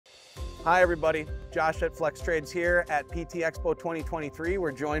Hi everybody, Josh at FlexTrades here at PTXPO 2023.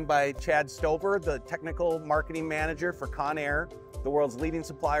 We're joined by Chad Stover, the Technical Marketing Manager for Conair, the world's leading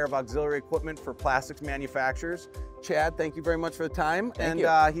supplier of auxiliary equipment for plastics manufacturers. Chad, thank you very much for the time. Thank you.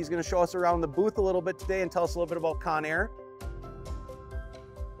 He's going to show us around the booth a little bit today and tell us a little bit about Conair.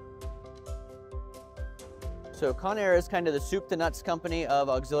 So Conair is kind of the soup to nuts company of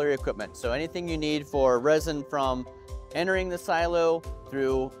auxiliary equipment. So anything you need for resin from entering the silo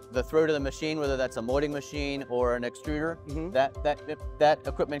through the throat of the machine, whether that's a molding machine or an extruder, that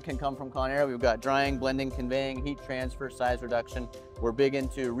equipment can come from Conair. We've got drying, blending, conveying, heat transfer, size reduction. We're big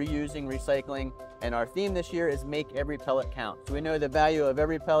into reusing, recycling, and our theme this year is make every pellet count. So we know the value of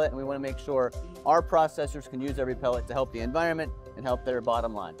every pellet, and we want to make sure our processors can use every pellet to help the environment and help their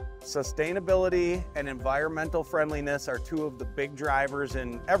bottom line. Sustainability and environmental friendliness are two of the big drivers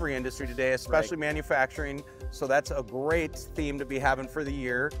in every industry today, especially manufacturing. So that's a great theme to be having for the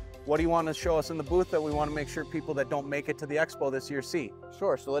year. What do you want to show us in the booth that we want to make sure people that don't make it to the expo this year see?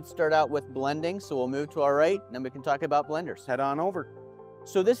 Sure, so let's start out with blending. So we'll move to our right, and then we can talk about blenders. Head on over.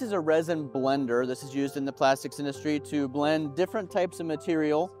 So this is a resin blender. This is used in the plastics industry to blend different types of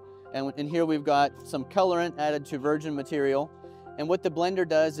material. And in here we've got some colorant added to virgin material. And what the blender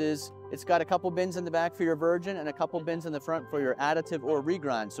does is it's got a couple bins in the back for your virgin and a couple bins in the front for your additive or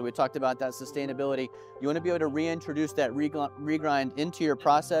regrind. So we talked about that sustainability. You want to be able to reintroduce that regrind into your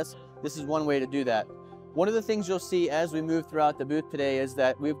process. This is one way to do that. One of the things you'll see as we move throughout the booth today is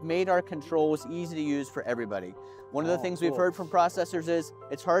that we've made our controls easy to use for everybody. One of the things we've heard from processors is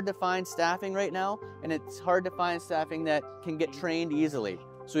it's hard to find staffing right now, and it's hard to find staffing that can get trained easily.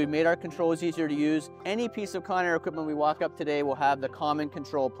 So we've made our controls easier to use. Any piece of Conair equipment we walk up today will have the common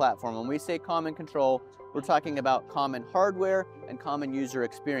control platform. When we say common control, we're talking about common hardware and common user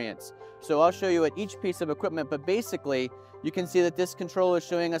experience. So I'll show you at each piece of equipment, but basically you can see that this control is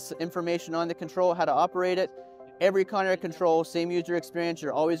showing us information on the control, how to operate it. Every Conair control, same user experience.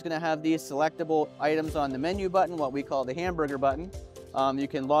 You're always going to have these selectable items on the menu button, what we call the hamburger button. You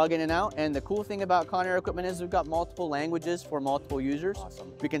can log in and out, and the cool thing about Conair equipment is we've got multiple languages for multiple users.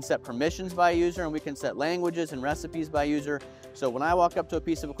 Awesome. We can set permissions by user, and we can set languages and recipes by user. So when I walk up to a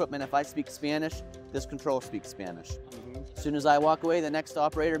piece of equipment, if I speak Spanish, this control speaks Spanish. As soon as I walk away, the next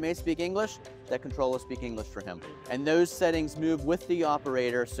operator may speak English, that control will speak English for him. And those settings move with the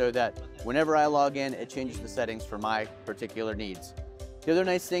operator so that whenever I log in, it changes the settings for my particular needs. The other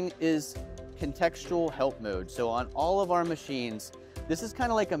nice thing is contextual help mode. So on all of our machines, this is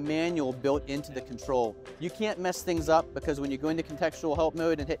kind of like a manual built into the control. You can't mess things up because when you go into contextual help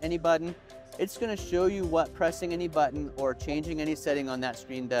mode and hit any button, it's going to show you what pressing any button or changing any setting on that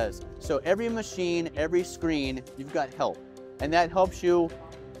screen does. So every machine, every screen, you've got help. And that helps you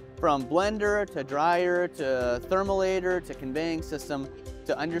from blender to dryer to thermalator to conveying system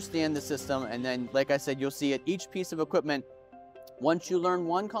to understand the system. And then, like I said, you'll see at each piece of equipment, once you learn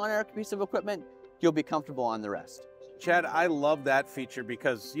one Conair piece of equipment, you'll be comfortable on the rest. Chad, I love that feature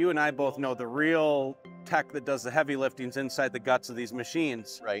because you and I both know the real tech that does the heavy lifting's inside the guts of these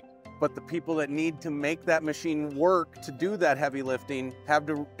machines. Right. But the people that need to make that machine work to do that heavy lifting have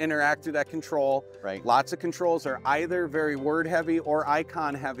to interact through that control. Right. Lots of controls are either very word heavy or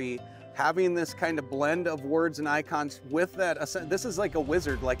icon heavy. Having this kind of blend of words and icons with that, this is like a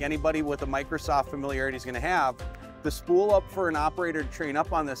wizard, like anybody with a Microsoft familiarity is going to have. The spool up for an operator to train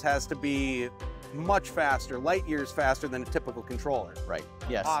up on this has to be much faster, light years faster than a typical controller. Right,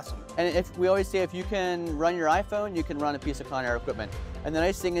 yes. Awesome. And if we always say if you can run your iPhone, you can run a piece of Conair equipment. And the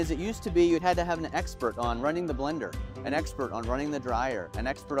nice thing is it used to be you had to have an expert on running the blender, an expert on running the dryer, an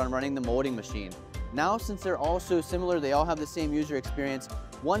expert on running the molding machine. Now, since they're all so similar, they all have the same user experience,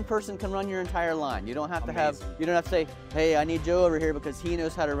 one person can run your entire line. You don't have to you don't have to say, hey, I need Joe over here because he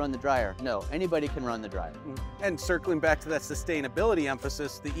knows how to run the dryer. No, anybody can run the dryer. And circling back to that sustainability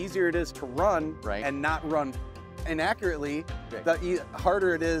emphasis, the easier it is to run and not run inaccurately, the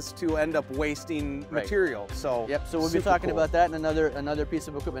harder it is to end up wasting material. So yep, so we'll be talking about that in another piece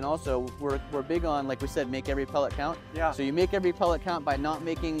of equipment also. We're big on, like we said, make every pellet count. Yeah. So you make every pellet count by not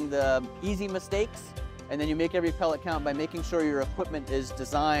making the easy mistakes, and then you make every pellet count by making sure your equipment is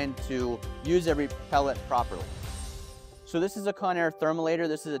designed to use every pellet properly. So this is a Conair thermalator.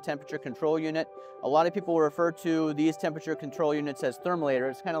 This is a temperature control unit. A lot of people refer to these temperature control units as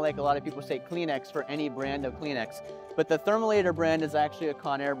thermalator. It's kind of like a lot of people say Kleenex for any brand of Kleenex. But the thermalator brand is actually a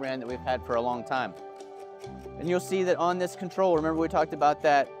Conair brand that we've had for a long time. And you'll see that on this control, remember we talked about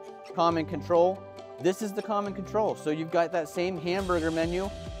that common control? This is the common control. So you've got that same hamburger menu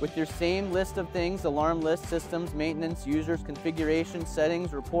with your same list of things, alarm list, systems, maintenance, users, configuration,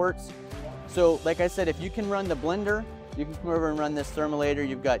 settings, reports. So like I said, if you can run the blender, you can come over and run this thermolator.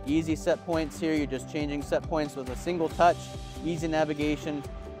 You've got easy set points here. You're just changing set points with a single touch, easy navigation,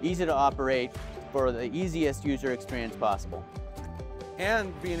 easy to operate for the easiest user experience possible.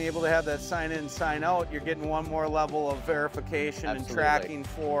 And being able to have that sign in, sign out, you're getting one more level of verification and tracking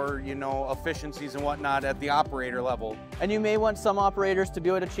for, you know, efficiencies and whatnot at the operator level. And you may want some operators to be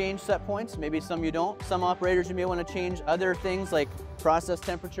able to change set points, maybe some you don't. Some operators you may want to change other things like process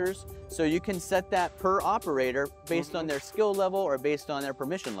temperatures. So you can set that per operator based on their skill level or based on their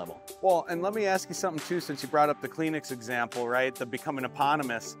permission level. Well, and let me ask you something too, since you brought up the Kleenex example, right? The becoming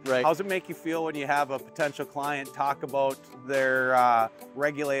eponymous. Right. How does it make you feel when you have a potential client talk about their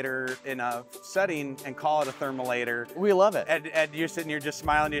regulator in a setting and call it a thermolator? We love it. And you're sitting here just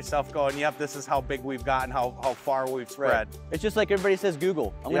smiling to yourself going, yep, this is how big we've gotten, how far we've spread. Right. It's just like everybody says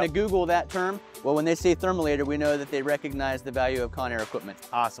Google. I'm going to Google that term. Well, when they say thermolator, we know that they recognize the value of Conair equipment.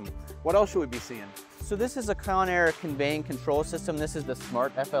 Awesome. What else should we be seeing? So this is a Conair conveying control system. This is the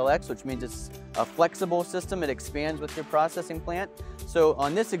Smart FLX, which means it's a flexible system. It expands with your processing plant. So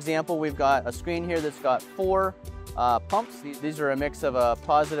on this example, we've got a screen here that's got 4 pumps. These are a mix of a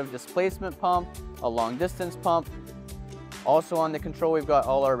positive displacement pump, a long distance pump. Also on the control, we've got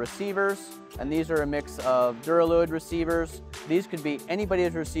all our receivers, and these are a mix of Duraload receivers. These could be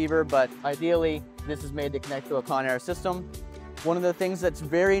anybody's receiver, but ideally, this is made to connect to a Conair system. One of the things that's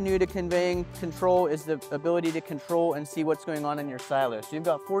very new to conveying control is the ability to control and see what's going on in your silo. So you've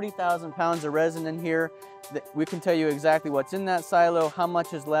got 40,000 pounds of resin in here. We can tell you exactly what's in that silo, how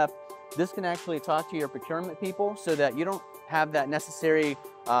much is left. This can actually talk to your procurement people so that you don't have that necessary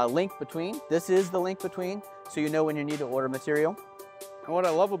link between. This is the link between, so you know when you need to order material. And what I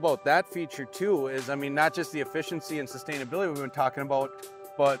love about that feature too is, I mean, not just the efficiency and sustainability we've been talking about,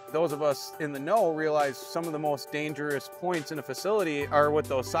 but those of us in the know realize some of the most dangerous points in a facility are with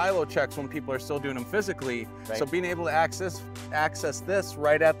those silo checks when people are still doing them physically. Right. So being able to access this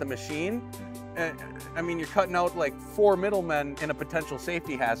right at the machine, I mean, you're cutting out like 4 middlemen in a potential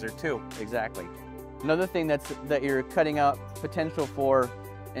safety hazard too. Exactly. Another thing that you're cutting out potential for,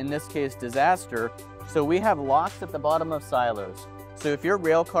 in this case, disaster. So we have locks at the bottom of silos. So if your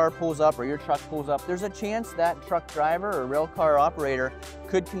rail car pulls up or your truck pulls up, there's a chance that truck driver or rail car operator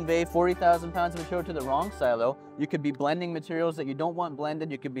could convey 40,000 pounds of material to the wrong silo. You could be blending materials that you don't want blended.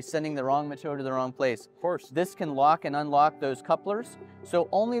 You could be sending the wrong material to the wrong place. Of course. This can lock and unlock those couplers. So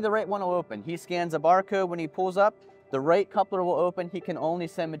only the right one will open. He scans a barcode when he pulls up. The right coupler will open. He can only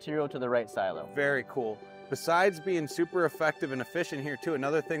send material to the right silo. Very cool. Besides being super effective and efficient here too,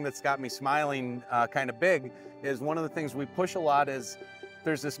 another thing that's got me smiling kind of big is one of the things we push a lot is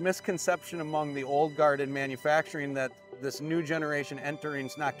there's this misconception among the old guard in manufacturing that this new generation entering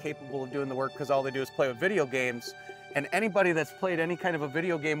is not capable of doing the work because all they do is play with video games. And anybody that's played any kind of a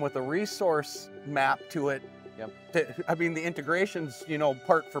video game with a resource map to it, I mean, the integrations, you know,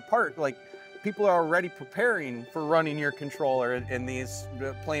 part for part, like people are already preparing for running your controller in these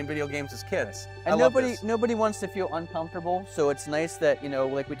playing video games as kids. And nobody wants to feel uncomfortable, so it's nice that, you know,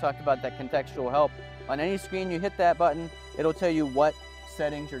 like we talked about that contextual help. On any screen, you hit that button, it'll tell you what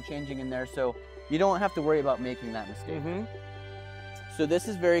settings you're changing in there, so you don't have to worry about making that mistake. So this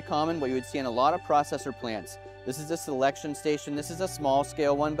is very common, what you would see in a lot of processor plants. This is a selection station. This is a small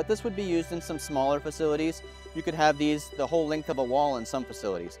scale one, but this would be used in some smaller facilities. You could have these the whole length of a wall in some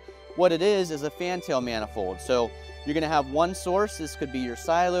facilities. What it is a fantail manifold. So you're going to have one source. This could be your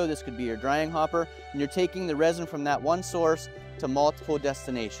silo, this could be your drying hopper, and you're taking the resin from that one source to multiple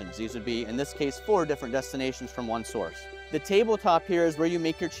destinations. These would be, in this case, 4 different destinations from one source. The tabletop here is where you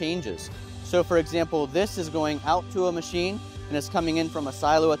make your changes. So for example, this is going out to a machine and it's coming in from a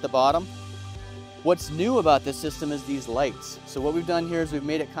silo at the bottom. What's new about this system is these lights. So what we've done here is we've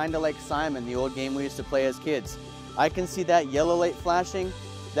made it kind of like Simon, the old game we used to play as kids. I can see that yellow light flashing.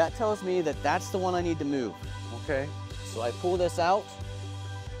 That tells me that that's the one I need to move. Okay. So I pull this out.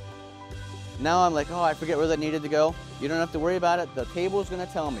 Now I'm like, oh, I forget where that needed to go. You don't have to worry about it. The table's gonna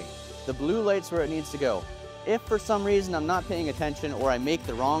tell me. The blue light's where it needs to go. If for some reason I'm not paying attention or I make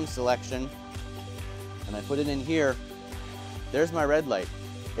the wrong selection and I put it in here, there's my red light.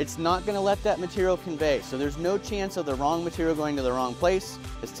 It's not gonna let that material convey. So there's no chance of the wrong material going to the wrong place.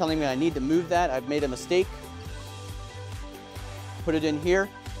 It's telling me I need to move that. I've made a mistake. Put it in here.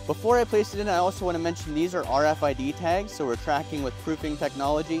 Before I place it in, I also want to mention these are RFID tags, so we're tracking with proofing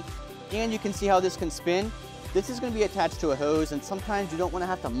technology. And you can see how this can spin. This is going to be attached to a hose, and sometimes you don't want to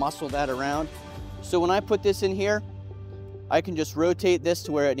have to muscle that around. So when I put this in here, I can just rotate this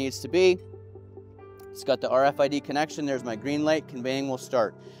to where it needs to be. It's got the RFID connection. There's my green light. Conveying will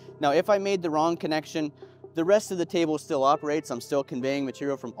start. Now, if I made the wrong connection, The rest of the table still operates. I'm still conveying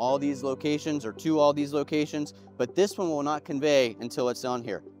material from all these locations or to all these locations, but this one will not convey until it's on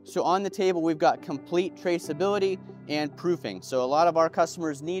here. So on the table, we've got complete traceability and proofing. So a lot of our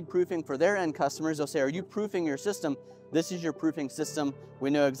customers need proofing for their end customers. They'll say, are you proofing your system? This is your proofing system. We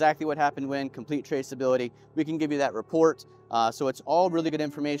know exactly what happened when, complete traceability. We can give you that report. So it's all really good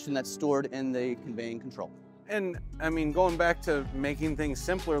information that's stored in the conveying control. And I mean, going back to making things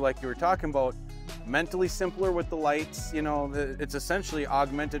simpler, like you were talking about, mentally simpler with the lights, you know, it's essentially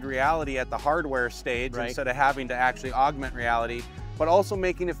augmented reality at the hardware stage, right, instead of having to actually augment reality, but also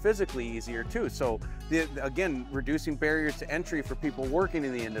making it physically easier too. So again, reducing barriers to entry for people working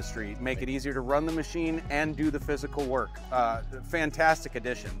in the industry, make it easier to run the machine and do the physical work. Fantastic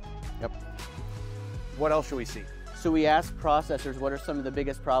addition. Yep. What else should we see? So we asked processors, what are some of the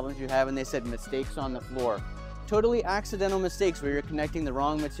biggest problems you have? And they said mistakes on the floor. Totally accidental mistakes where you're connecting the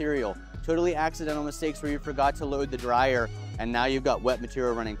wrong material. Totally accidental mistakes where you forgot to load the dryer and now you've got wet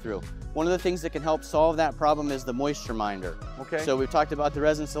material running through. One of the things that can help solve that problem is the moisture minder. Okay. So we've talked about the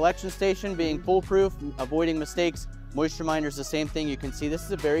resin selection station being foolproof, avoiding mistakes. Moisture minder is the same thing. You can see this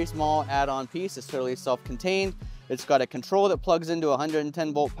is a very small add-on piece. It's totally self-contained. It's got a control that plugs into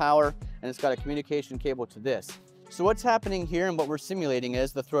 110 volt power, and it's got a communication cable to this. So what's happening here and what we're simulating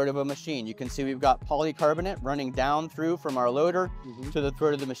is the throat of a machine. You can see we've got polycarbonate running down through from our loader to the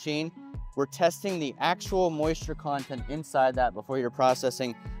throat of the machine. We're testing the actual moisture content inside that before you're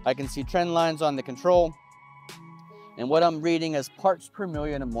processing. I can see trend lines on the control. And what I'm reading is parts per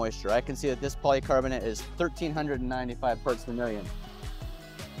million of moisture. I can see that this polycarbonate is 1,395 parts per million.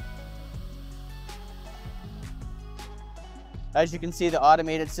 As you can see, the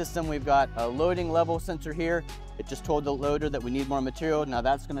automated system, we've got a loading level sensor here. It just told the loader that we need more material. Now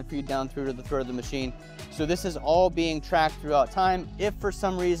that's going to feed down through to the throat of the machine. So this is all being tracked throughout time. If for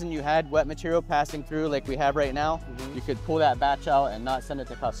some reason you had wet material passing through like we have right now, you could pull that batch out and not send it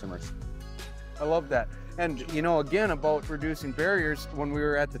to customers. I love that. And you know, again, about reducing barriers, when we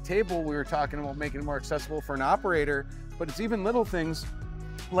were at the table, we were talking about making it more accessible for an operator, but it's even little things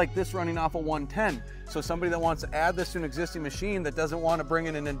like this running off a 110. So somebody that wants to add this to an existing machine that doesn't want to bring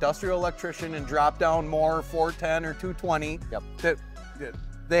in an industrial electrician and drop down more 410 or 220, that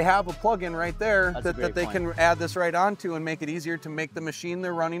they have a plug-in right there that they can add this right onto and make it easier to make the machine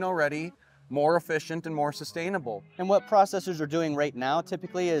they're running already more efficient and more sustainable. And what processors are doing right now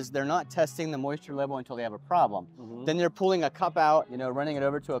typically is they're not testing the moisture level until they have a problem. Then they're pulling a cup out, you know, running it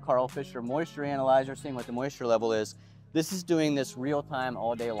over to a Carl Fisher moisture analyzer, seeing what the moisture level is. This is doing this real time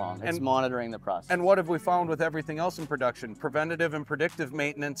all day long. It's monitoring the process. And what have we found with everything else in production? Preventative and predictive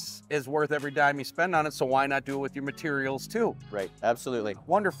maintenance is worth every dime you spend on it, so why not do it with your materials too? Right, absolutely.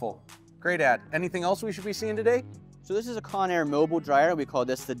 Wonderful, great ad. Anything else we should be seeing today? So this is a Conair mobile dryer. We call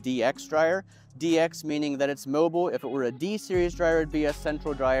this the DX dryer. DX meaning that it's mobile. If it were a D series dryer, it'd be a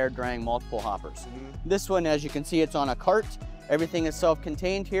central dryer drying multiple hoppers. This one, as you can see, it's on a cart. Everything is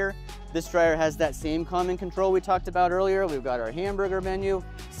self-contained here. This dryer has that same common control we talked about earlier. We've got our hamburger menu,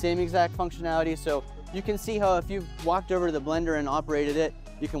 same exact functionality. So you can see how if you've walked over to the blender and operated it,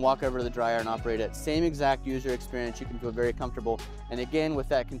 you can walk over to the dryer and operate it. Same exact user experience. You can feel very comfortable. And again, with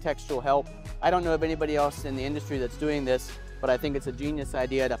that contextual help, I don't know of anybody else in the industry that's doing this, but I think it's a genius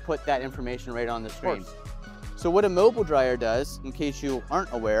idea to put that information right on the screen. So what a mobile dryer does, in case you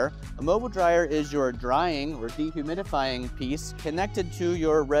aren't aware, a mobile dryer is your drying or dehumidifying piece connected to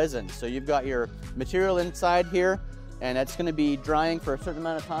your resin. So you've got your material inside here, and it's going to be drying for a certain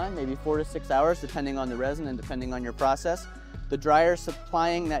amount of time, maybe 4 to 6 hours, depending on the resin and depending on your process. The dryer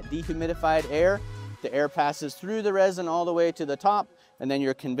supplying that dehumidified air. The air passes through the resin all the way to the top, and then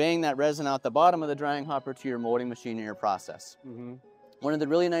you're conveying that resin out the bottom of the drying hopper to your molding machine in your process. One of the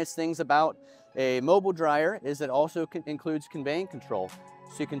really nice things about a mobile dryer is it also includes conveying control.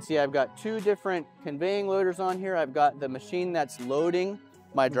 So you can see I've got 2 different conveying loaders on here. I've got the machine that's loading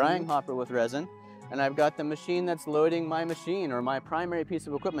my drying hopper with resin, and I've got the machine that's loading my machine or my primary piece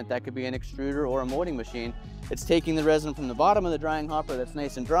of equipment. That could be an extruder or a molding machine. It's taking the resin from the bottom of the drying hopper that's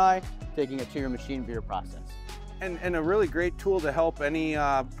nice and dry, taking it to your machine for your process. And a really great tool to help any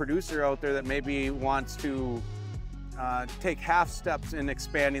producer out there that maybe wants to take half steps in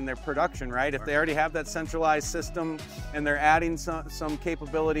expanding their production, right? If they already have that centralized system and they're adding some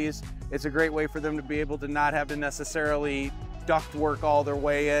capabilities, it's a great way for them to be able to not have to necessarily duct work all their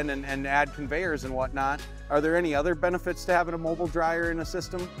way in and add conveyors and whatnot. Are there any other benefits to having a mobile dryer in a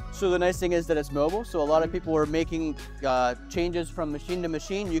system? So the nice thing is that it's mobile, so a lot of people are making changes from machine to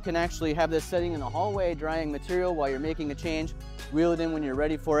machine. You can actually have this sitting in the hallway drying material while you're making a change, wheel it in when you're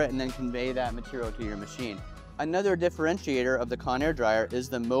ready for it, and then convey that material to your machine. Another differentiator of the Conair dryer is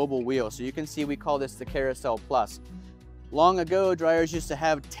the mobile wheel. So you can see we call this the Carousel Plus. Long ago, dryers used to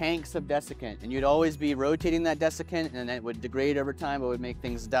have tanks of desiccant, and you'd always be rotating that desiccant, and it would degrade over time. It would make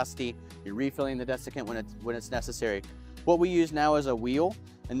things dusty. You're refilling the desiccant when it's necessary. What we use now is a wheel,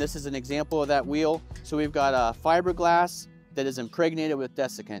 and this is an example of that wheel. So we've got a fiberglass that is impregnated with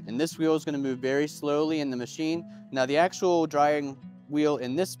desiccant, and this wheel is going to move very slowly in the machine. Now the actual drying wheel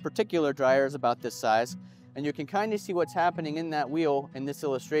in this particular dryer is about this size, and you can kind of see what's happening in that wheel in this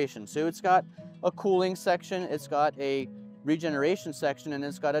illustration. So it's got a cooling section, it's got a regeneration section, and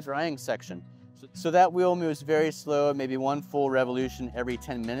it's got a drying section. So that wheel moves very slow, maybe one full revolution every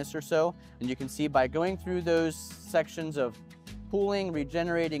 10 minutes or so. And you can see by going through those sections of cooling,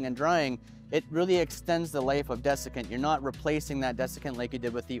 regenerating, and drying, it really extends the life of desiccant. You're not replacing that desiccant like you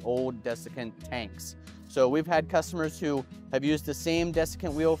did with the old desiccant tanks. So we've had customers who have used the same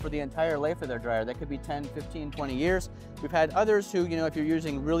desiccant wheel for the entire life of their dryer. That could be 10, 15, 20 years. We've had others who, you know, if you're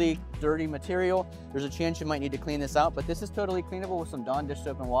using really dirty material, there's a chance you might need to clean this out, but this is totally cleanable with some Dawn dish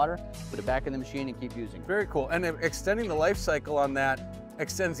soap and water. Put it back in the machine and keep using it. Very cool. And extending the life cycle on that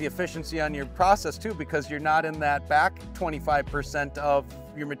extends the efficiency on your process too, because you're not in that back 25% of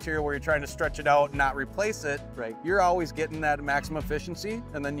your material where you're trying to stretch it out and not replace it. Right. You're always getting that maximum efficiency,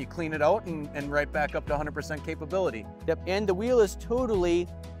 and then you clean it out and right back up to 100% capability. Yep, and the wheel is totally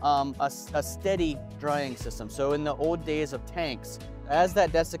a steady drying system. So in the old days of tanks, as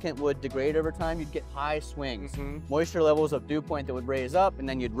that desiccant would degrade over time, you'd get high swings. Moisture levels of dew point that would raise up, and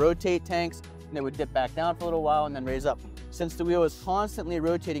then you'd rotate tanks, and they would dip back down for a little while and then raise up. Since the wheel is constantly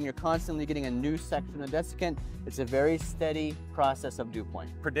rotating, you're constantly getting a new section of desiccant. It's a very steady process of dew point.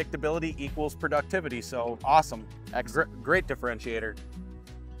 Predictability equals productivity, so awesome. Great differentiator.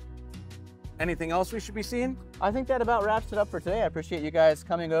 Anything else we should be seeing? I think that about wraps it up for today. I appreciate you guys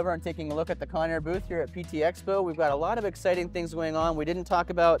coming over and taking a look at the Conair booth here at PTXPO. We've got a lot of exciting things going on. We didn't talk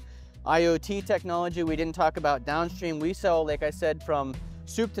about IoT technology. We didn't talk about downstream. We sell, like I said, from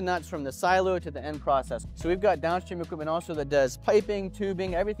soup to nuts, from the silo to the end process. So we've got downstream equipment also that does piping,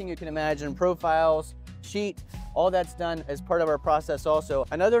 tubing, everything you can imagine, profiles, sheet, all that's done as part of our process also.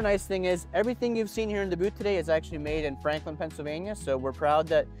 Another nice thing is everything you've seen here in the booth today is actually made in Franklin, Pennsylvania. So we're proud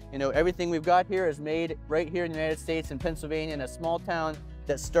that, you know, everything we've got here is made right here in the United States in Pennsylvania, in a small town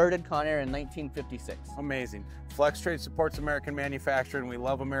that started Conair in 1956. Amazing. FlexTrades supports American manufacturing. We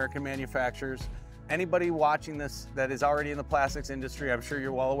love American manufacturers. Anybody watching this that is already in the plastics industry, I'm sure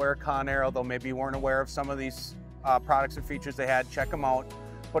you're well aware of Conair, although maybe you weren't aware of some of these products or features they had, check them out.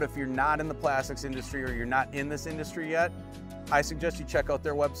 But if you're not in the plastics industry or you're not in this industry yet, I suggest you check out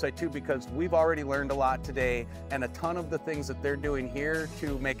their website too, because we've already learned a lot today, and a ton of the things that they're doing here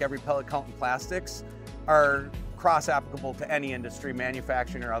to make every pellet count in plastics are cross-applicable to any industry,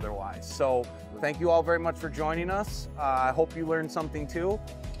 manufacturing or otherwise. So thank you all very much for joining us. I hope you learned something too.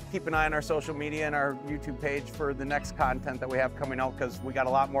 Keep an eye on our social media and our YouTube page for the next content that we have coming out, because we got a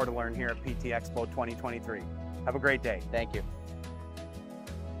lot more to learn here at PTXPO 2023. Have a great day. Thank you.